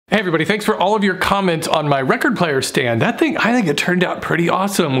everybody, thanks for all of your comments on my record player stand. That thing, I think it turned out pretty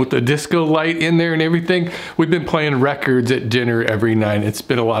awesome with the disco light in there and everything. We've been playing records at dinner every night. It's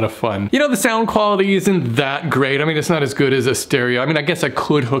been a lot of fun. You know, the sound quality isn't that great. I mean, it's not as good as a stereo. I mean, I guess I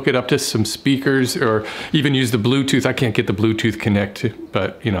could hook it up to some speakers or even use the Bluetooth. I can't get the Bluetooth connect,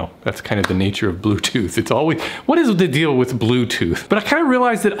 but you know, that's kind of the nature of Bluetooth. It's always, what is the deal with Bluetooth? But I kind of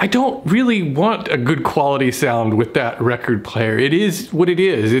realized that I don't really want a good quality sound with that record player. It is what it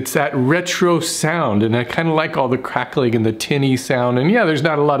is. It's that retro sound, and I kind of like all the crackling and the tinny sound. And yeah, there's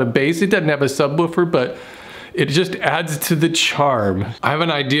not a lot of bass. It doesn't have a subwoofer, but it just adds to the charm. I have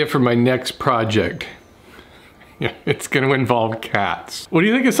an idea for my next project. Yeah, it's going to involve cats. What do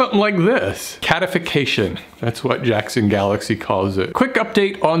you think of something like this? Catification. That's what Jackson Galaxy calls it. Quick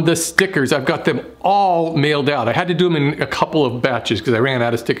update on the stickers. I've got them all mailed out. I had to do them in a couple of batches because I ran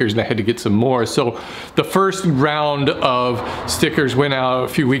out of stickers and I had to get some more. So the first round of stickers went out a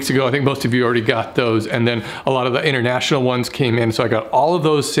few weeks ago. I think most of you already got those. And then a lot of the international ones came in. So I got all of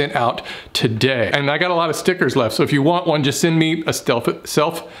those sent out today. And I got a lot of stickers left. So if you want one, just send me a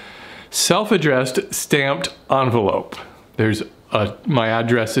self-addressed stamped envelope. There's my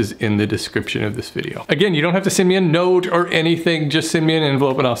address is in the description of this video. Again, you don't have to send me a note or anything, just send me an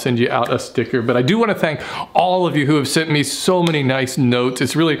envelope and I'll send you out a sticker. But I do want to thank all of you who have sent me so many nice notes.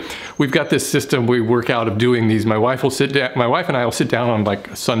 It's really, we've got this system we work out of doing these. My wife and I will sit down on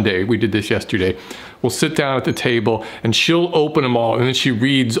like a Sunday. We did this yesterday. We'll sit down at the table and she'll open them all and then she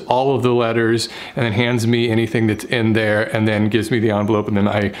reads all of the letters and then hands me anything that's in there and then gives me the envelope and then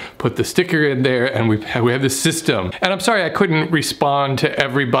I put the sticker in there and we have this system. And I'm sorry I couldn't respond to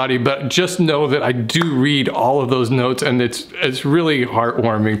everybody, but just know that I do read all of those notes and it's really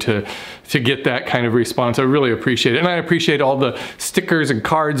heartwarming to get that kind of response. I really appreciate it. And I appreciate all the stickers and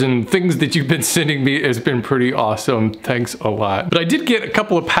cards and things that you've been sending me. It's been pretty awesome. Thanks a lot. But I did get a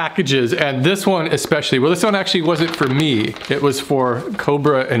couple of packages and this one especially, well, this one actually wasn't for me. It was for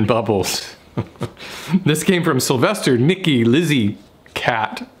Cobra and Bubbles. This came from Sylvester, Nikki, Lizzie,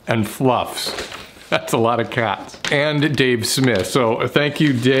 Cat, and Fluffs. That's a lot of cats. And Dave Smith. So thank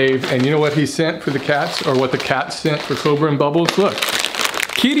you, Dave. And you know what he sent for the cats, or what the cats sent for Cobra and Bubbles? Look,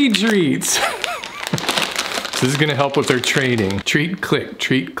 kitty treats. This is gonna help with their training. Treat, click,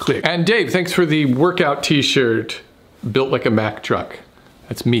 treat, click. And Dave, thanks for the workout t-shirt built like a Mack truck.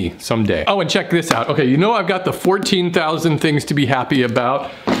 That's me someday. Oh, and check this out. Okay, you know I've got the 14,000 things to be happy about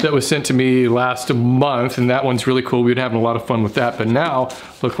that was sent to me last month, and that one's really cool. We've been having a lot of fun with that, but now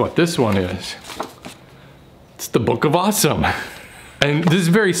look what this one is. It's the Book of Awesome. And this is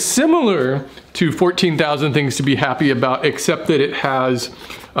very similar to 14,000 things to be happy about, except that it has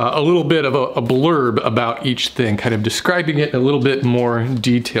a little bit of a blurb about each thing, kind of describing it in a little bit more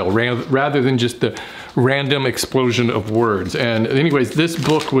detail, rather than just the random explosion of words. And anyways, this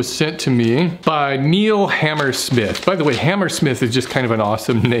book was sent to me by Neil Hammersmith. By the way, Hammersmith is just kind of an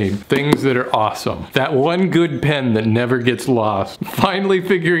awesome name. Things that are awesome. That one good pen that never gets lost. Finally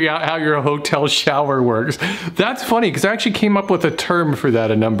figuring out how your hotel shower works. That's funny, because I actually came up with a term for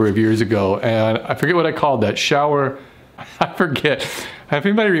that a number of years ago, and I forget what I called that. Shower, I forget. If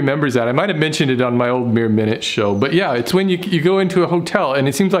anybody remembers that, I might have mentioned it on my old Mere Minute show, but yeah, it's when you go into a hotel and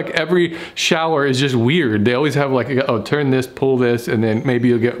it seems like every shower is just weird. They always have like, oh, turn this, pull this, and then maybe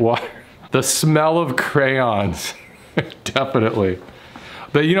you'll get water. The smell of crayons, definitely.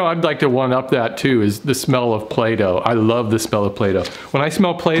 But you know, I'd like to one-up that too, is the smell of Play-Doh. I love the smell of Play-Doh. When I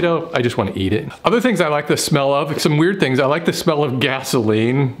smell Play-Doh, I just want to eat it. Other things I like the smell of, some weird things, I like the smell of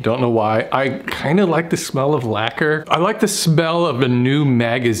gasoline. Don't know why. I kind of like the smell of lacquer. I like the smell of a new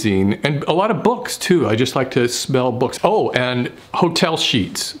magazine, and a lot of books too. I just like to smell books. Oh, and hotel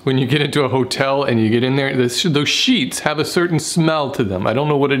sheets. When you get into a hotel and you get in there, those sheets have a certain smell to them. I don't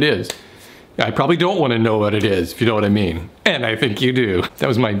know what it is. I probably don't want to know what it is, if you know what I mean. And I think you do. That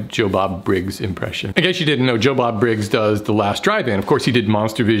was my Joe Bob Briggs impression. I guess you didn't know Joe Bob Briggs does The Last Drive-In. Of course, he did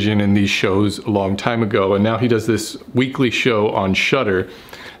Monster Vision and these shows a long time ago, and now he does this weekly show on Shudder.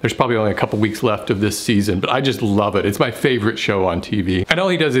 There's probably only a couple weeks left of this season, but I just love it. It's my favorite show on TV. And all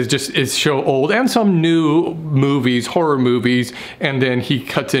he does is show old and some new movies, horror movies, and then he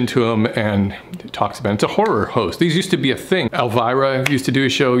cuts into them and talks about it. It's a horror host. These used to be a thing. Elvira used to do a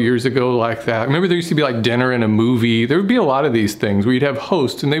show years ago like that. Remember there used to be like dinner and a movie. There would be a lot of these things where you'd have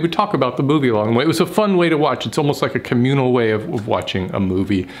hosts and they would talk about the movie along the way. It was a fun way to watch. It's almost like a communal way of watching a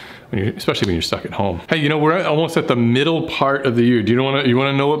movie. Especially when you're stuck at home. Hey, you know, we're almost at the middle part of the year. You want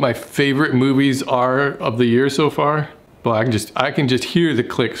to know what my favorite movies are of the year so far? Well, I can just hear the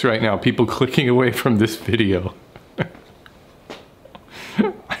clicks right now. People clicking away from this video.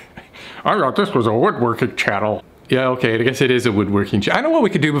 I thought this was a woodworking channel. Yeah, okay, I guess it is a woodworking chair. I know what we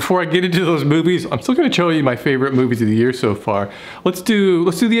could do before I get into those movies. I'm still gonna show you my favorite movies of the year so far. Let's do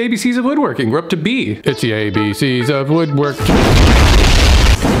the ABCs of woodworking. We're up to B. It's the ABCs of woodworking.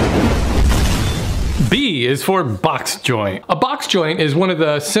 B is for box joint. A box joint is one of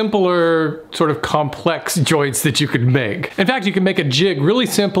the simpler, sort of complex joints that you could make. In fact, you can make a jig really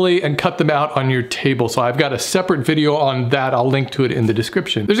simply and cut them out on your table. So I've got a separate video on that. I'll link to it in the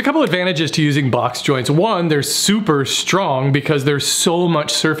description. There's a couple advantages to using box joints. One, they're super strong because there's so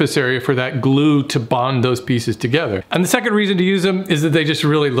much surface area for that glue to bond those pieces together. And the second reason to use them is that they just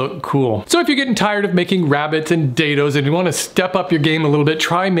really look cool. So if you're getting tired of making rabbits and dados and you want to step up your game a little bit,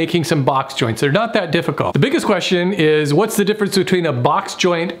 try making some box joints. They're not that difficult. The biggest question is, what's the difference between a box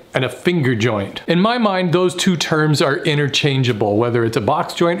joint and a finger joint? In my mind, those two terms are interchangeable, whether it's a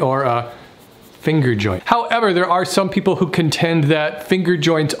box joint or a finger joint. However, there are some people who contend that finger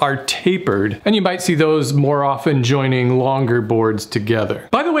joints are tapered, and you might see those more often joining longer boards together.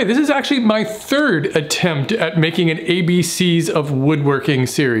 By the way, this is actually my third attempt at making an ABCs of woodworking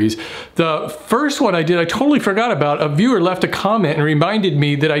series. The first one I did, I totally forgot about. A viewer left a comment and reminded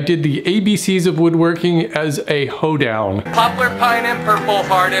me that I did the ABCs of woodworking as a hoedown. Poplar, pine, and purple,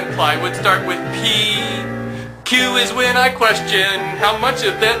 hard and plywood start with P. Q is when I question how much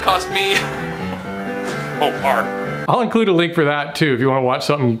of that cost me. Oh, hard. I'll include a link for that too if you want to watch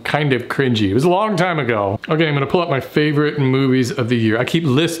something kind of cringy. It was a long time ago. Okay, I'm gonna pull up my favorite movies of the year. I keep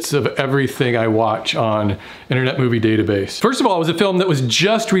lists of everything I watch on Internet Movie Database. First of all, it was a film that was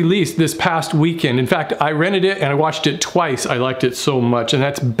just released this past weekend. In fact, I rented it and I watched it twice. I liked it so much, and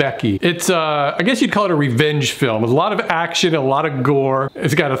that's Becky. It's, I guess you'd call it a revenge film with a lot of action, a lot of gore.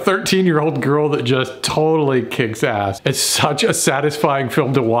 It's got a 13-year-old girl that just totally kicks ass. It's such a satisfying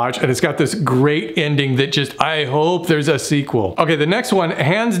film to watch, and it's got this great ending that just, I hope there's a sequel. Okay, the next one,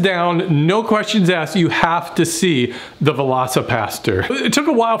 hands down, no questions asked, you have to see The Velocipaster. It took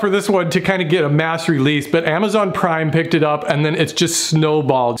a while for this one to kind of get a mass release, but Amazon Prime picked it up and then it's just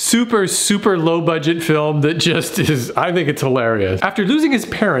snowballed. Super, super low budget film that just is, I think it's hilarious. After losing his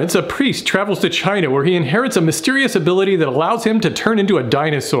parents, a priest travels to China where he inherits a mysterious ability that allows him to turn into a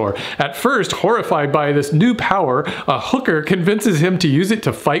dinosaur. At first, horrified by this new power, a hooker convinces him to use it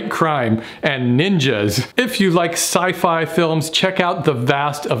to fight crime and ninjas. If you like sci-fi films, check out The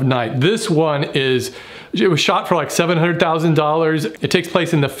Vast of Night. This one is, it was shot for like $700,000. It takes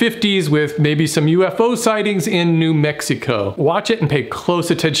place in the 50s with maybe some UFO sightings in New Mexico. Watch it and pay close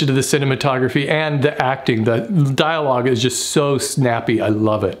attention to the cinematography and the acting. The dialogue is just so snappy. I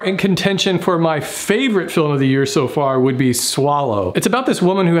love it. In contention for my favorite film of the year so far would be Swallow. It's about this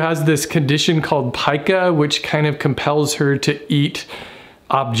woman who has this condition called pica, which kind of compels her to eat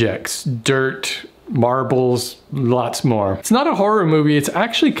objects, dirt, marbles, lots more. It's not a horror movie, it's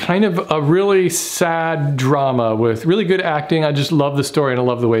actually kind of a really sad drama with really good acting. I just love the story and I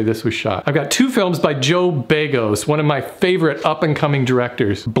love the way this was shot. I've got two films by Joe Begos, one of my favorite up-and-coming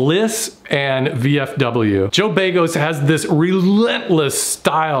directors, Bliss and VFW. Joe Begos has this relentless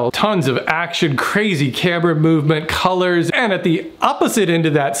style, tons of action, crazy camera movement, colors, and at the opposite end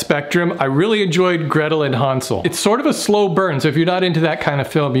of that spectrum, I really enjoyed Gretel and Hansel. It's sort of a slow burn, so if you're not into that kind of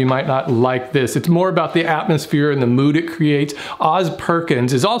film, you might not like this. It's more about the atmosphere and the mood it creates. Oz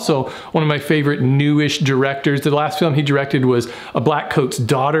Perkins is also one of my favorite newish directors. The last film he directed was A Black Coat's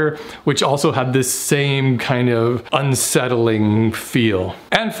Daughter, which also had this same kind of unsettling feel.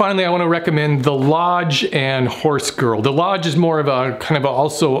 And finally, I want to recommend The Lodge and Horse Girl. The Lodge is more of a kind of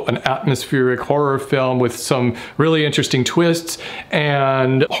also an atmospheric horror film with some really interesting twists,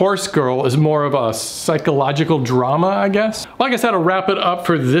 and Horse Girl is more of a psychological drama, I guess. Well, I guess that'll wrap it up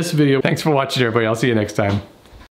for this video. Thanks for watching, everybody. I'll see you next time.